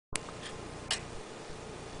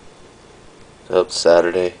Up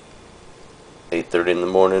Saturday, 8:30 in the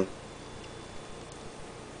morning,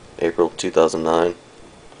 April 2009.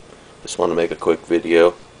 Just want to make a quick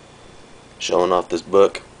video showing off this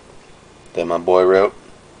book that my boy wrote.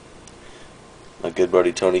 My good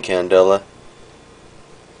buddy Tony Candela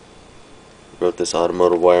wrote this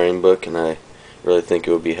automotive wiring book, and I really think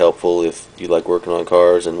it would be helpful if you like working on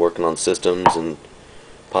cars and working on systems and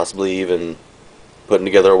possibly even putting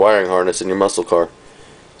together a wiring harness in your muscle car.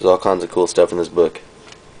 There's all kinds of cool stuff in this book.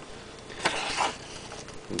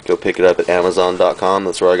 Go pick it up at Amazon.com.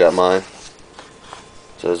 That's where I got mine.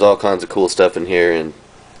 So there's all kinds of cool stuff in here, and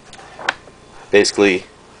basically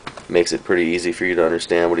makes it pretty easy for you to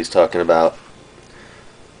understand what he's talking about.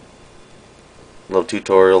 A little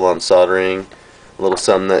tutorial on soldering, a little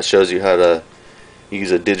something that shows you how to use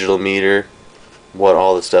a digital meter, what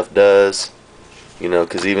all this stuff does, you know,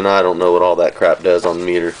 because even I don't know what all that crap does on the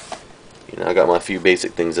meter. You know, I got my few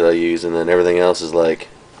basic things that I use, and then everything else is like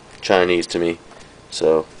Chinese to me.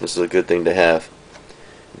 So this is a good thing to have.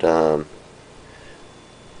 And,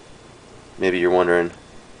 maybe you're wondering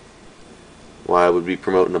why I would be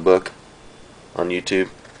promoting a book on YouTube.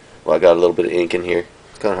 Well, I got a little bit of ink in here.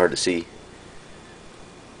 It's kind of hard to see.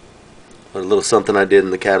 But a little something I did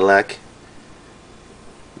in the Cadillac.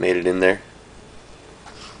 Made it in there.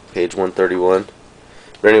 Page 131.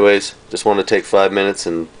 But anyways, just want to take 5 minutes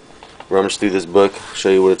and rummage through this book, show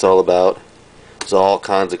you what it's all about. There's all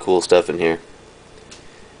kinds of cool stuff in here.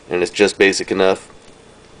 And it's just basic enough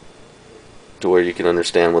to where you can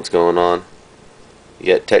understand what's going on,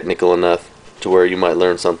 yet technical enough to where you might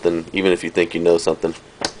learn something even if you think you know something.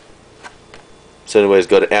 So anyways,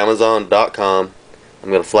 go to Amazon.com. I'm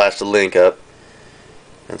going to flash the link up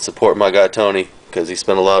and support my guy Tony, because he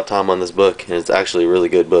spent a lot of time on this book, and it's actually a really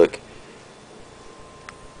good book.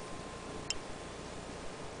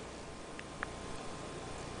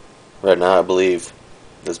 Right now I believe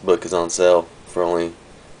this book is on sale for only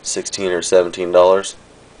 $16 or $17.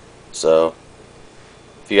 So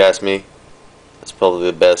if you ask me, that's probably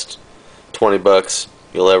the best 20 bucks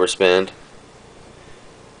you'll ever spend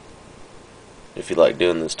if you like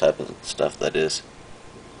doing this type of stuff, that is.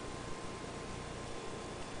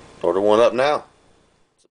 Order one up now.